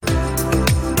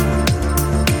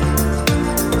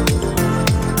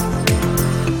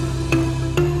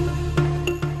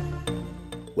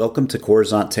Welcome to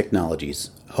Coruzant Technologies,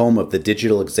 home of the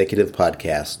Digital Executive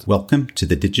Podcast. Welcome to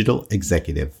the Digital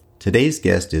Executive. Today's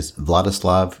guest is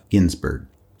Vladislav Ginzburg.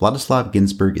 Vladislav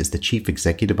Ginzburg is the Chief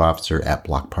Executive Officer at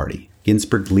Blockparty.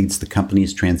 Ginzburg leads the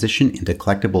company's transition into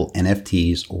collectible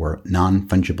NFTs, or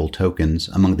non-fungible tokens,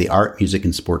 among the art, music,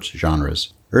 and sports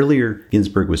genres. Earlier,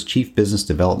 Ginzburg was Chief Business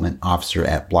Development Officer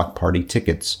at Blockparty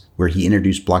Tickets, where he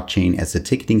introduced blockchain as the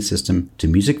ticketing system to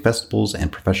music festivals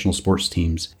and professional sports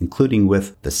teams, including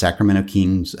with the Sacramento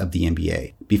Kings of the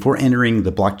NBA. Before entering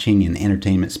the blockchain and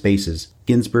entertainment spaces,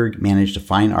 Ginzburg managed a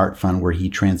fine art fund where he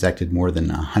transacted more than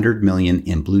 $100 million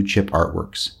in blue-chip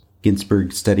artworks.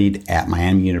 Ginzburg studied at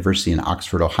Miami University in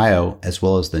Oxford, Ohio, as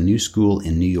well as the New School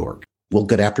in New York. Well,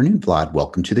 good afternoon, Vlad.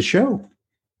 Welcome to the show.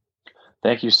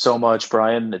 Thank you so much,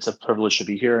 Brian. It's a privilege to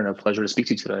be here and a pleasure to speak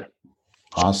to you today.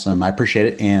 Awesome. I appreciate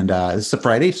it. And this is a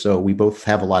Friday, so we both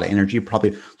have a lot of energy, probably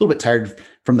a little bit tired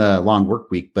from the long work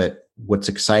week, but what's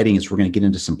exciting is we're going to get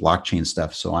into some blockchain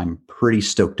stuff. So I'm pretty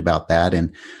stoked about that.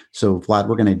 And so, Vlad,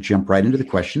 we're going to jump right into the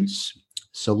questions.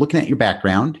 So looking at your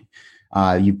background,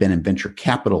 you've been in venture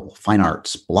capital, fine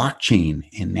arts, blockchain,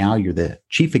 and now you're the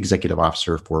Chief Executive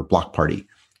Officer for Blockparty.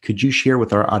 Could you share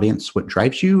with our audience what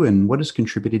drives you and what has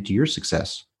contributed to your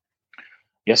success?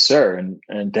 Yes, sir.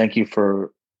 And thank you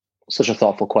for such a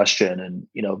thoughtful question.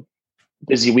 And,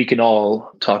 busy week and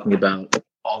all, talking about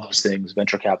all those things,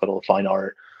 venture capital, fine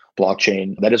art,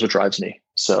 blockchain, that is what drives me.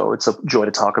 So it's a joy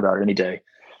to talk about it any day.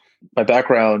 My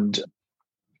background,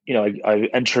 I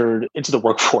entered into the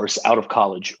workforce out of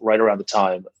college right around the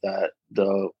time that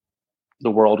the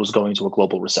world was going to a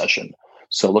global recession.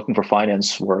 So looking for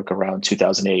finance work around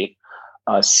 2008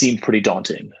 seemed pretty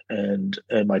daunting. And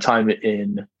at my time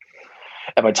in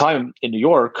New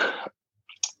York,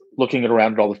 looking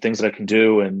around at all the things that I can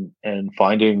do and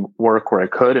finding work where I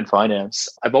could in finance,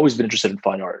 I've always been interested in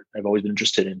fine art. I've always been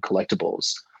interested in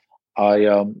collectibles.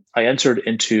 I entered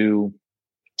into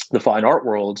the fine art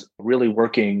world, really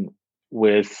working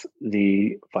with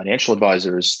the financial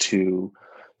advisors to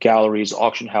galleries,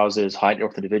 auction houses, high net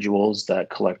worth individuals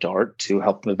that collect art to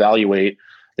help them evaluate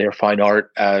their fine art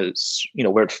as,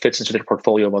 where it fits into their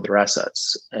portfolio of other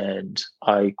assets. And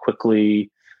I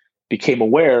quickly became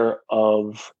aware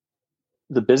of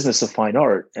the business of fine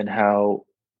art and how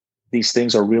these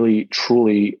things are really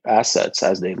truly assets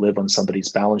as they live on somebody's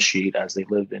balance sheet, as they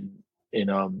live in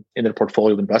their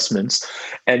portfolio of investments,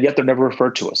 and yet they're never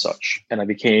referred to as such. And I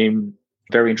became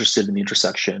very interested in the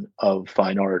intersection of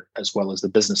fine art as well as the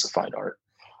business of fine art.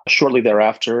 Shortly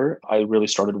thereafter, I really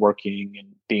started working and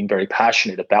being very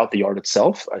passionate about the art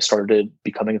itself. I started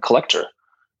becoming a collector,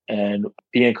 and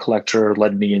being a collector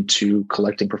led me into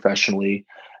collecting professionally,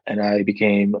 and I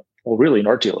became, really an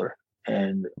art dealer.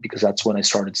 And because that's when I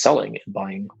started selling and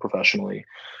buying professionally.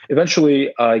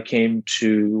 Eventually, I came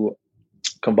to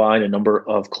combine a number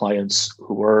of clients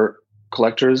who were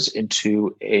collectors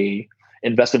into a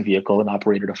investment vehicle and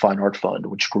operated a fine art fund,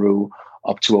 which grew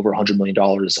up to over $100 million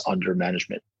under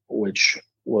management, which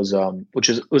was an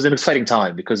exciting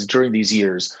time because during these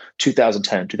years,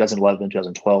 2010, 2011,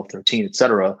 2012, 13, et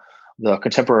cetera, the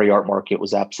contemporary art market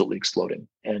was absolutely exploding.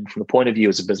 And from the point of view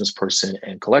as a business person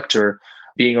and collector,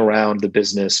 being around the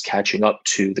business, catching up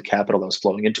to the capital that was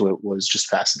flowing into it was just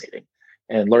fascinating.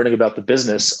 And learning about the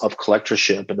business of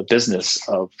collectorship and the business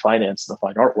of finance in the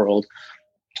fine art world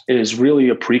is really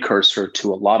a precursor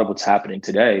to a lot of what's happening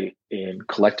today in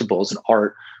collectibles and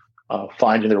art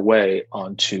finding their way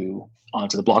onto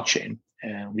the blockchain.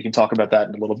 And we can talk about that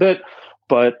in a little bit.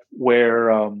 But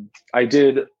where I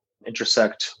did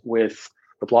intersect with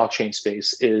the blockchain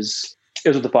space is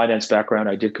with the finance background.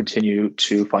 I did continue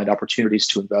to find opportunities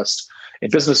to invest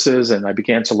in businesses, and I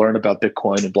began to learn about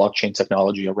Bitcoin and blockchain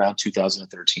technology around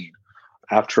 2013.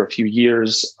 After a few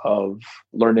years of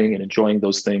learning and enjoying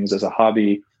those things as a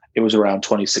hobby, it was around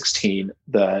 2016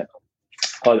 that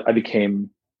I became,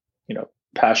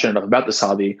 passionate enough about this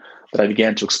hobby that I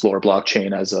began to explore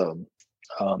blockchain as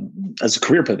a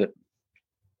career pivot.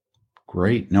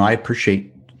 Great. No, I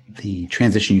appreciate the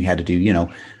transition you had to do.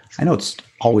 I know it's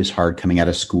always hard coming out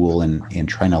of school and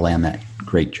trying to land that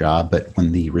great job, but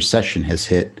when the recession has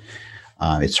hit,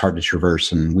 it's hard to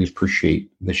traverse, and we appreciate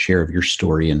the share of your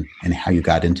story and how you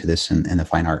got into this and the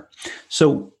fine art.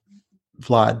 So,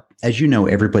 Vlad, as you know,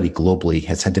 everybody globally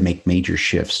has had to make major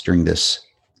shifts during this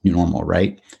new normal,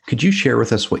 right? Could you share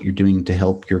with us what you're doing to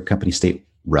help your company stay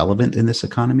relevant in this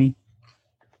economy?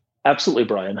 Absolutely,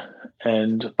 Brian.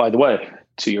 And by the way,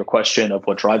 to your question of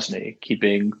what drives me,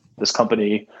 keeping this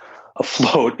company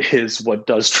afloat is what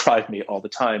does drive me all the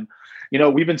time.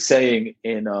 We've been saying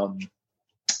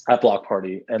at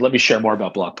Blockparty, and let me share more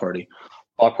about Blockparty.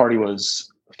 Blockparty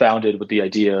was founded with the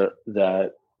idea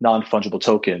that non-fungible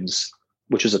tokens,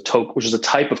 which is a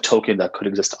type of token that could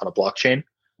exist on a blockchain,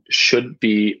 should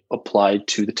be applied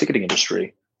to the ticketing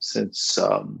industry, since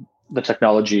the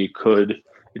technology could,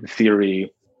 in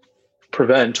theory,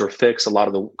 prevent or fix a lot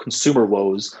of the consumer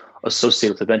woes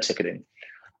associated with event ticketing,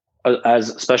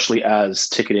 especially as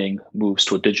ticketing moves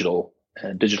to a digital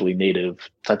and digitally native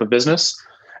type of business.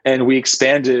 And we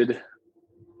expanded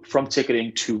from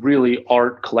ticketing to really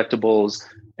art, collectibles,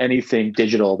 anything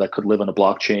digital that could live on a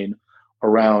blockchain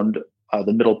around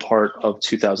the middle part of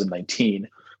 2019.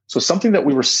 So something that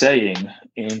we were saying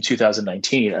in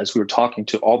 2019, as we were talking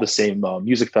to all the same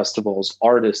music festivals,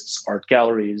 artists, art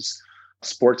galleries,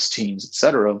 sports teams, et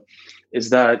cetera, is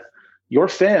that your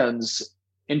fans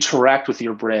interact with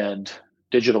your brand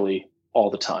digitally all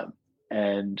the time.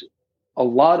 And a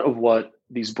lot of what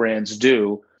these brands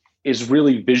do is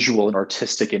really visual and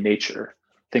artistic in nature.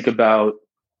 Think about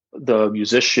the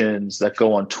musicians that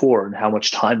go on tour and how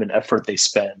much time and effort they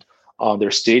spend on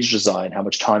their stage design, how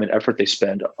much time and effort they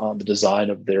spend on the design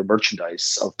of their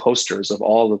merchandise, of posters, of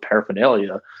all the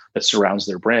paraphernalia that surrounds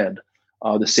their brand.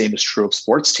 The same is true of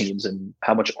sports teams and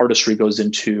how much artistry goes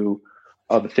into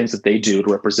the things that they do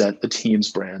to represent the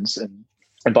team's brands.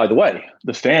 And by the way,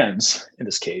 the fans, in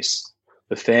this case,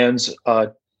 the fans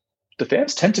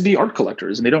tend to be art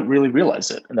collectors, and they don't really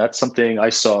realize it. And that's something I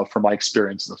saw from my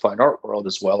experience in the fine art world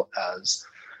as well as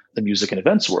the music and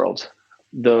events world.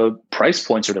 The price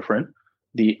points are different.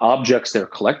 The objects they're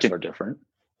collecting are different,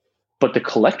 but the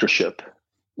collectorship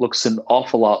looks an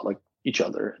awful lot like each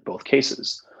other in both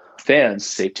cases. Fans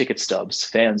save ticket stubs.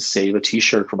 Fans save a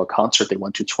t-shirt from a concert they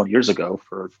went to 20 years ago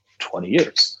for 20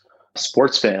 years.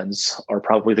 Sports fans are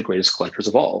probably the greatest collectors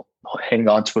of all, hanging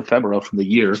on to ephemera from the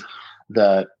year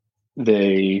that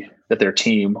their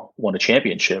team won a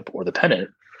championship or the pennant.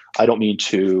 I don't mean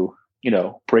to,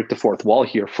 break the fourth wall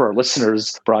here for our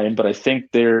listeners, Brian, but I think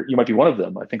you might be one of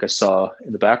them. I think I saw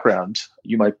in the background,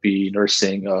 you might be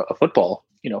nursing a football,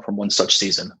 from one such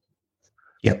season.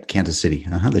 Yep. Kansas City.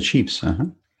 The Chiefs.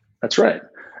 That's right.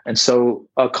 And so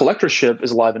collectorship is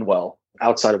alive and well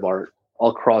outside of art, all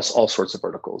across all sorts of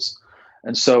verticals.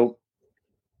 And so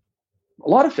a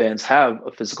lot of fans have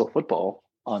a physical football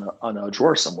on a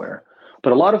drawer somewhere,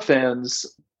 but a lot of fans,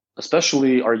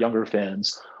 especially our younger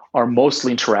fans, are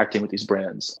mostly interacting with these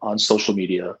brands on social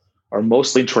media, are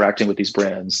mostly interacting with these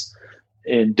brands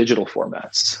in digital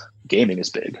formats. Gaming is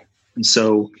big. And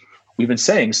so we've been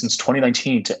saying since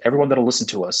 2019 to everyone that'll listen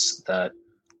to us that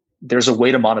there's a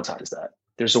way to monetize that.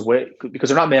 There's a way, because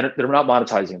they're not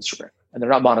monetizing Instagram and they're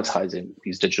not monetizing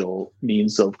these digital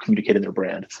means of communicating their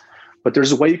brand. But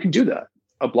there's a way you can do that.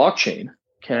 A blockchain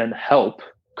can help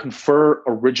confer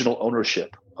original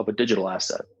ownership of a digital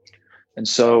asset. And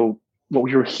so what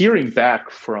we were hearing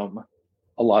back from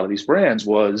a lot of these brands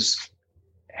was,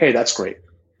 hey, that's great,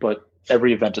 but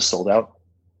every event is sold out.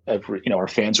 Our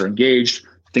fans are engaged.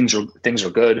 Things are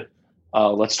good.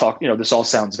 Let's talk. This all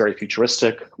sounds very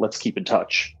futuristic. Let's keep in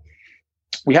touch.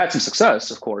 We had some success,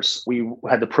 of course. We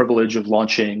had the privilege of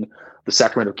launching the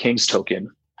Sacramento Kings token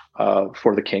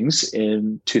for the Kings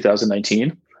in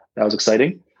 2019. That was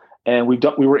exciting, and we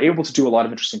were able to do a lot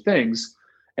of interesting things.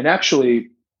 And actually,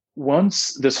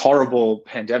 once this horrible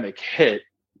pandemic hit,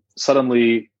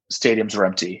 suddenly stadiums were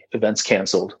empty, events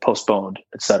canceled, postponed,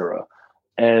 etc.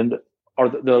 And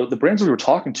the brands we were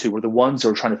talking to were the ones that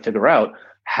were trying to figure out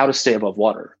how to stay above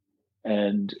water.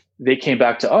 And they came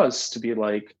back to us to be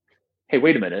like, hey,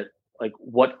 wait a minute,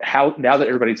 how, now that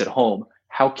everybody's at home,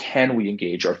 how can we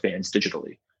engage our fans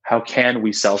digitally? How can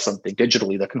we sell something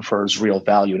digitally that confers real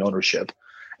value and ownership?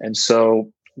 And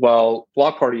so while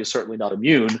Blockparty is certainly not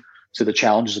immune to the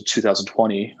challenges of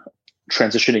 2020,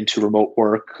 transitioning to remote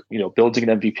work, building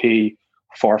an MVP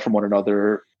far from one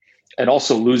another, and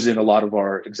also losing a lot of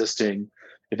our existing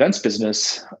events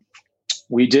business,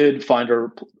 we did find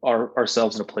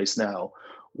ourselves in a place now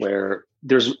where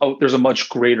there's a much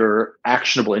greater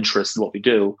actionable interest in what we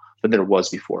do than there was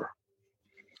before.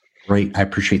 Great. I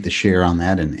appreciate the share on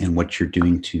that and what you're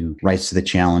doing to rise to the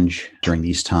challenge during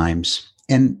these times.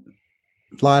 And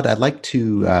Vlad, I'd like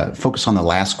to focus on the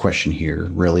last question here,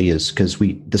 really, is because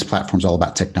this platform is all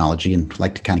about technology, and I'd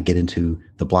like to kind of get into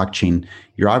the blockchain.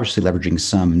 You're obviously leveraging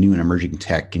some new and emerging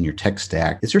tech in your tech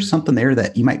stack. Is there something there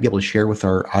that you might be able to share with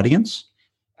our audience?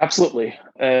 Absolutely.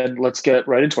 And let's get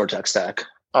right into our tech stack.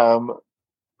 I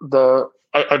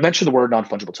mentioned the word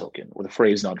non-fungible token, or the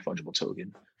phrase non-fungible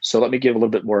token. So let me give a little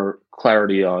bit more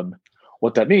clarity on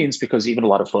what that means, because even a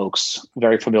lot of folks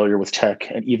very familiar with tech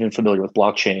and even familiar with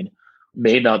blockchain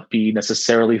may not be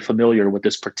necessarily familiar with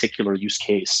this particular use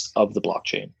case of the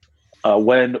blockchain.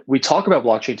 When we talk about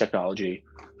blockchain technology,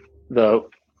 the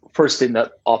first thing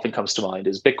that often comes to mind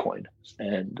is Bitcoin.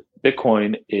 And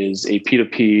Bitcoin is a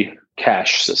P2P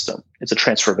cash system. It's a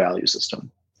transfer value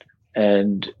system.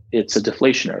 And it's a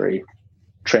deflationary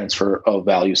transfer of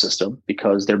value system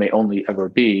because there may only ever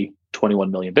be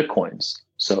 21 million Bitcoins.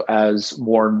 So as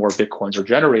more and more Bitcoins are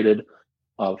generated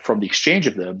from the exchange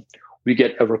of them, we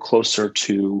get ever closer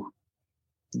to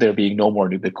there being no more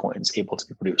new Bitcoins able to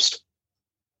be produced.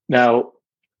 Now,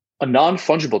 a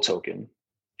non-fungible token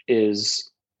is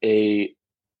a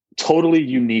totally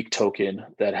unique token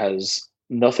that has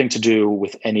nothing to do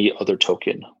with any other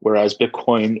token. Whereas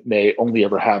Bitcoin may only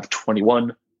ever have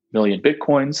 21 million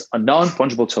Bitcoins, a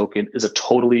non-fungible token is a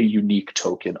totally unique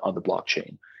token on the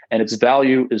blockchain. And its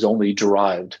value is only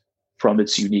derived from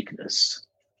its uniqueness.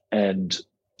 And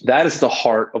that is the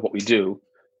heart of what we do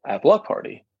at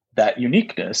Blockparty. That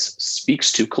uniqueness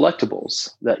speaks to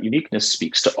collectibles. That uniqueness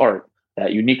speaks to art.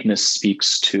 That uniqueness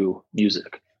speaks to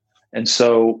music. And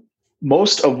so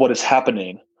most of what is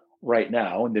happening right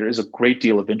now, and there is a great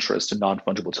deal of interest in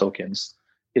non-fungible tokens,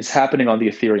 is happening on the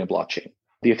Ethereum blockchain.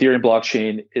 The Ethereum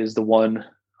blockchain is the one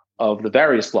of the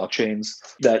various blockchains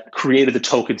that created the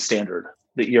token standard,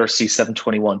 the ERC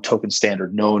 721 token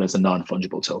standard, known as a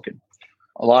non-fungible token.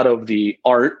 A lot of the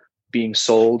art being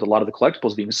sold, a lot of the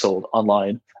collectibles being sold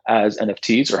online as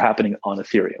NFTs are happening on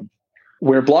Ethereum.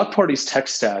 Where Blockparty's tech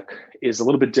stack is a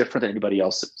little bit different than anybody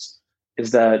else's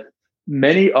is that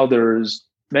many other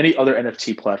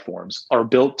NFT platforms are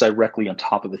built directly on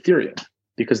top of Ethereum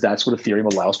because that's what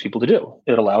Ethereum allows people to do.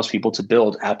 It allows people to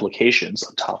build applications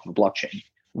on top of the blockchain.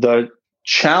 The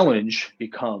challenge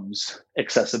becomes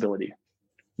accessibility.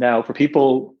 Now, for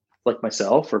people like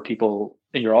myself or people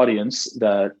in your audience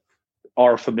that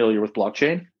are familiar with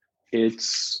blockchain,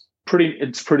 it's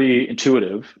pretty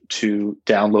intuitive to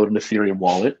download an Ethereum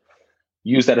wallet,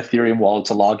 use that Ethereum wallet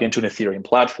to log into an Ethereum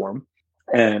platform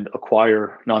and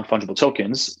acquire non-fungible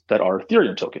tokens that are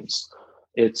Ethereum tokens.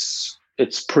 It's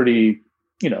pretty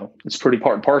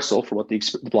part and parcel for what the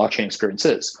blockchain experience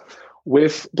is.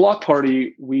 With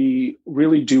Blockparty, we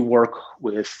really do work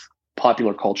with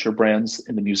popular culture brands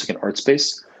in the music and art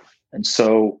space. And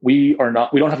so we don't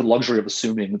have the luxury of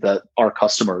assuming that our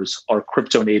customers are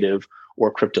crypto native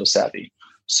or crypto savvy.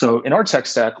 So in our tech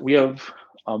stack, we have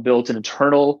built an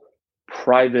internal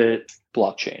private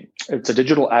blockchain. It's a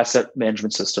digital asset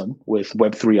management system with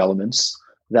Web3 elements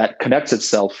that connects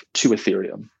itself to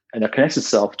Ethereum and that connects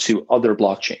itself to other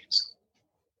blockchains.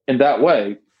 In that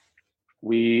way,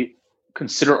 we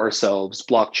consider ourselves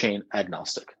blockchain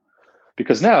agnostic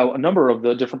because now a number of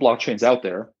the different blockchains out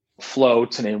there, Flow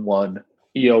to name one,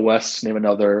 EOS to name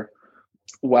another,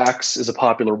 Wax is a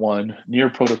popular one, Near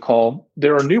Protocol.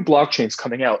 There are new blockchains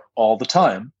coming out all the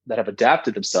time that have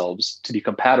adapted themselves to be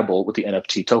compatible with the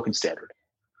NFT token standard.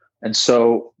 And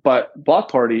so, but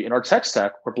Blockparty in our tech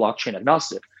stack, we're blockchain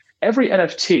agnostic. Every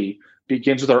NFT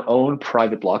begins with our own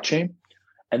private blockchain.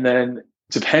 And then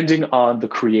depending on the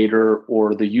creator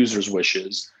or the user's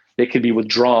wishes, they can be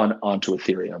withdrawn onto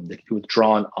Ethereum. They can be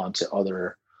withdrawn onto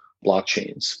other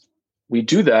blockchains. We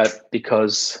do that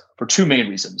because for two main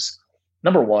reasons.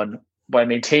 Number one, by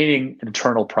maintaining an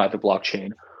internal private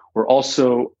blockchain, we're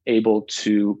also able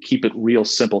to keep it real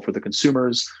simple for the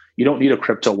consumers. You don't need a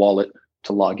crypto wallet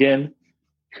to log in.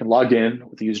 You can log in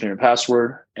with the username and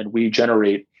password, and we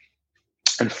generate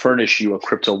and furnish you a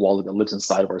crypto wallet that lives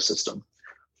inside of our system.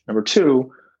 Number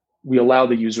two, we allow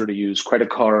the user to use credit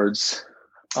cards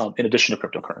in addition to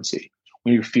cryptocurrency.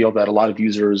 We feel that a lot of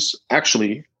users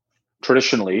actually,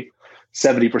 traditionally,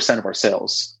 70% of our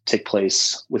sales take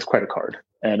place with credit card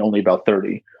and only about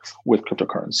 30% with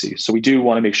cryptocurrency. So we do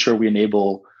want to make sure we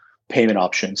enable payment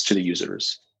options to the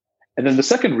users. And then the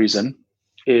second reason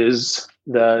is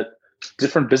that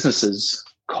different businesses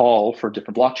call for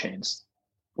different blockchains.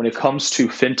 When it comes to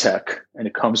fintech and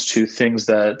it comes to things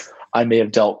that I may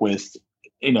have dealt with,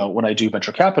 when I do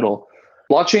venture capital,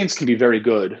 blockchains can be very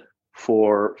good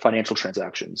for financial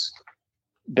transactions.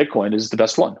 Bitcoin is the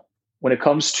best one. When it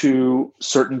comes to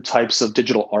certain types of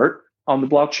digital art on the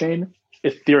blockchain,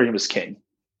 Ethereum is king.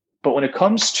 But when it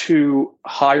comes to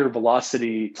higher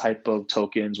velocity type of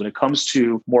tokens, when it comes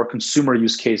to more consumer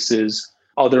use cases,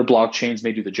 other blockchains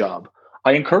may do the job.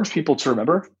 I encourage people to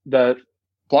remember that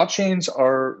blockchains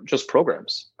are just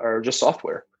programs, are just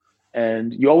software.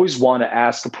 And you always want to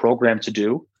ask a program to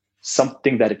do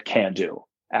something that it can do.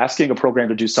 Asking a program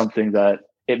to do something that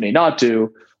it may not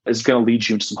do is going to lead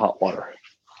you into some hot water,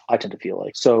 I tend to feel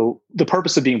like. So the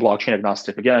purpose of being blockchain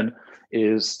agnostic, again,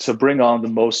 is to bring on the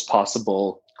most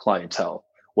possible clientele.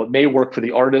 What may work for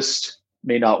the artist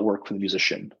may not work for the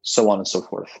musician, so on and so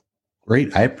forth.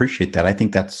 Great. I appreciate that. I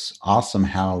think that's awesome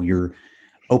how you're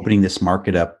opening this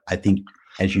market up. I think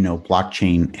As you know,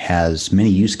 blockchain has many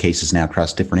use cases now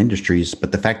across different industries,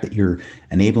 but the fact that you're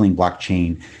enabling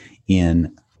blockchain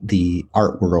in the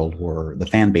art world or the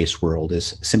fan base world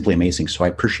is simply amazing. So I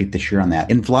appreciate the share on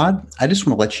that. And Vlad, I just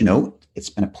want to let you know, it's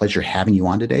been a pleasure having you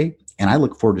on today, and I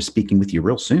look forward to speaking with you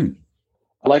real soon.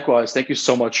 Likewise, thank you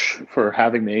so much for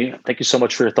having me. Thank you so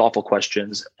much for your thoughtful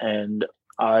questions. And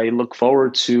I look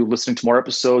forward to listening to more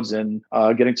episodes and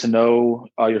getting to know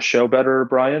your show better,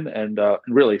 Brian. And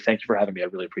really, thank you for having me. I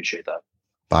really appreciate that.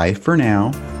 Bye for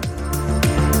now.